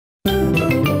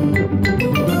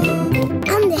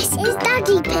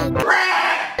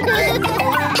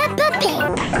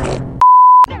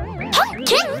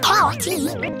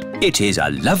It is a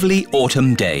lovely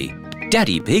autumn day.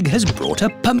 Daddy Pig has brought a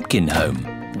pumpkin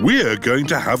home. We're going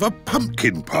to have a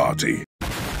pumpkin party.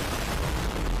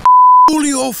 All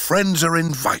your friends are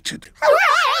invited.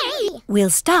 Hooray! We'll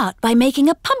start by making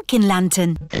a pumpkin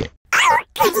lantern. How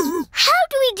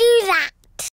do we do that?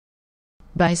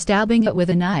 By stabbing it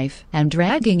with a knife and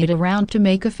dragging it around to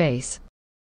make a face.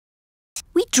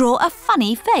 We draw a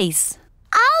funny face.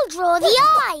 I'll draw the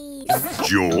eyes.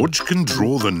 George can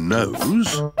draw the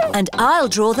nose. And I'll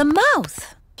draw the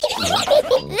mouth.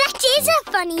 That is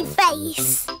a funny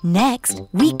face. Next,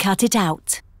 we cut it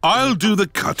out. I'll do the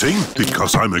cutting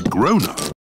because I'm a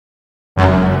grown-up.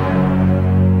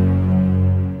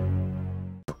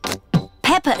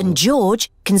 Peppa and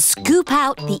George can scoop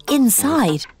out the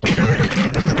inside.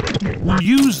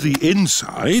 Use the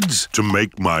insides to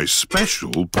make my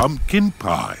special pumpkin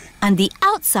pie. And the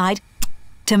outside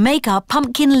to make our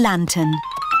pumpkin lantern.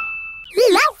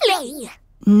 Lovely!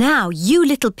 Now you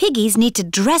little piggies need to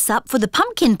dress up for the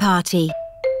pumpkin party.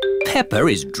 Peppa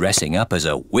is dressing up as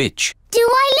a witch. Do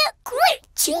I look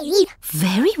witchy?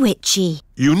 Very witchy.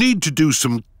 You need to do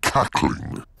some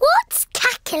cackling. What's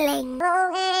cackling?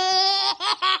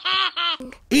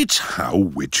 It's how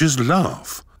witches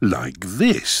laugh, like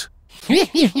this.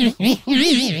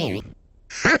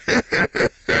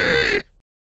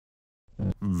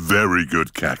 Very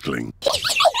good cackling.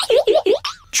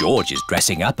 George is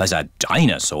dressing up as a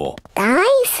dinosaur.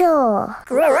 Dinosaur.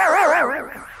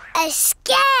 A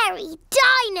scary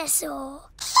dinosaur.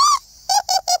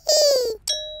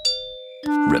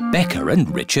 Rebecca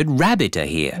and Richard Rabbit are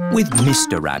here with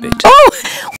Mr. Rabbit. Oh!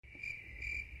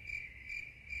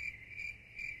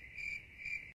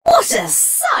 What a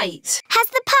sight! Has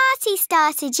the party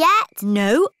started yet?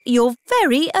 No, you're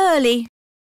very early.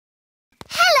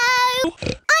 Hello!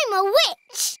 I'm a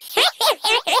witch.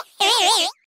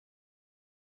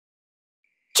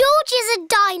 George is a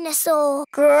dinosaur.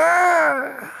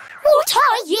 Grrr. What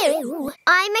are you?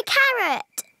 I'm a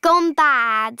carrot. Gone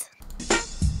bad.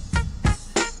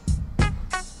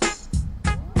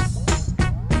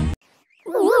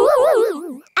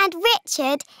 And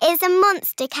Richard is a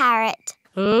monster carrot.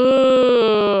 Is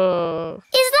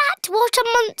that what a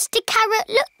monster carrot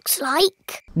looks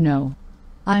like? No,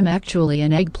 I'm actually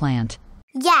an eggplant.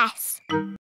 Yes.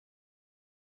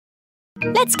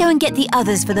 Let's go and get the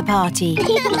others for the party.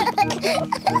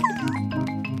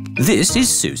 This is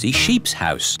Susie Sheep's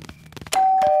house.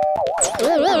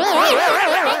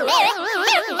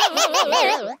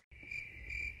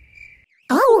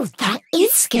 Oh, that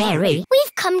is scary.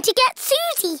 We've come to get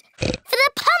Susie for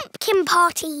the pumpkin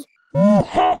party.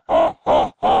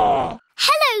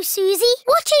 Hello, Susie.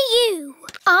 What are you?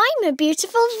 I'm a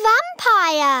beautiful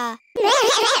vampire.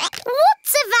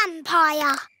 What's a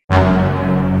vampire?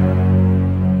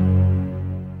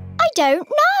 I don't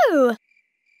know.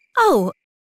 Oh.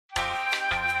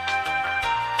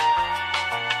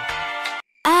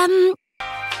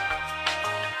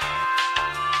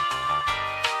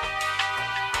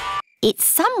 It's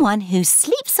someone who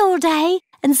sleeps all day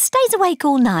and stays awake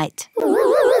all night.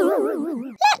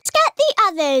 Let's get the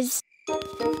others.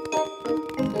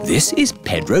 This is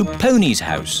Pedro Pony's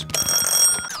house.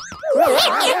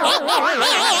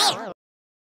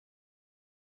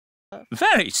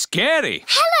 Very scary.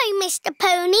 Hello, Mr.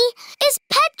 Pony. Is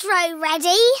Pedro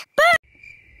ready?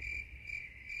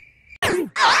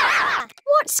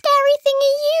 What scary thing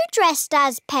are you dressed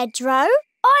as, Pedro?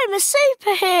 I'm a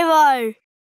superhero.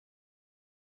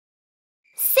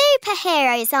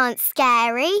 Superheroes aren't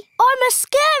scary. I'm a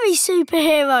scary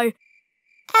superhero.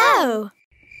 Oh.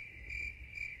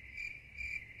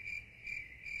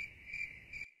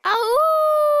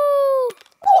 Oh!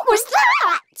 What was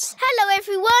that? Hello,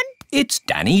 everyone. It's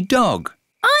Danny Dog.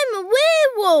 I'm a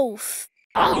werewolf.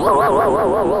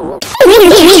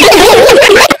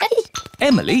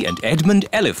 Emily and Edmund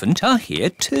Elephant are here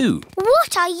too.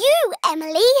 What are you,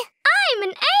 Emily? I'm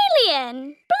an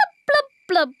alien. Blub, blub,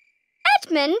 blub.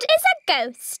 Edmund is a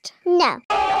ghost. No.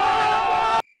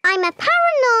 I'm a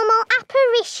paranormal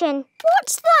apparition.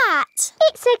 What's that?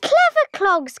 It's a Clever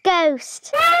Clogs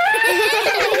ghost.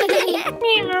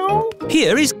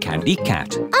 Here is Candy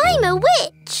Cat. I'm a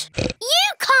witch.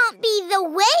 You can't be the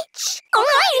witch.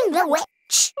 I'm the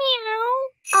witch. Meow.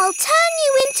 I'll turn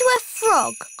you into a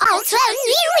frog. I'll turn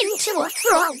you into a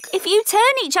frog. If you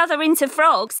turn each other into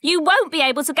frogs, you won't be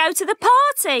able to go to the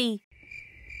party.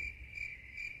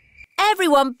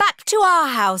 Everyone back to our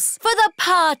house for the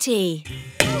party.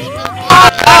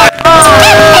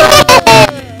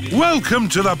 Welcome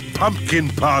to the pumpkin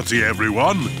party,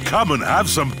 everyone. Come and have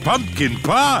some pumpkin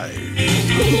pie.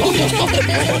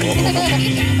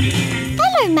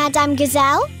 Hello, Hello, Madame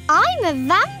Gazelle. I'm a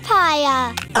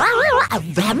vampire. Oh, a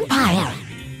vampire.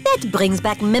 That brings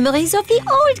back memories of the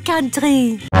old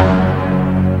country.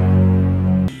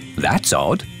 That's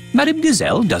odd. Madame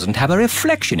Gazelle doesn't have a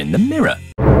reflection in the mirror.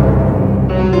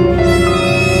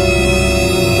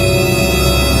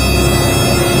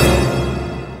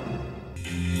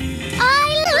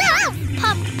 I love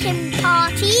pumpkin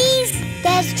parties.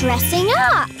 There's dressing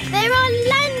up. There are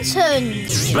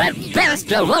lanterns.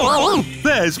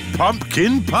 There's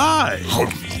pumpkin pie.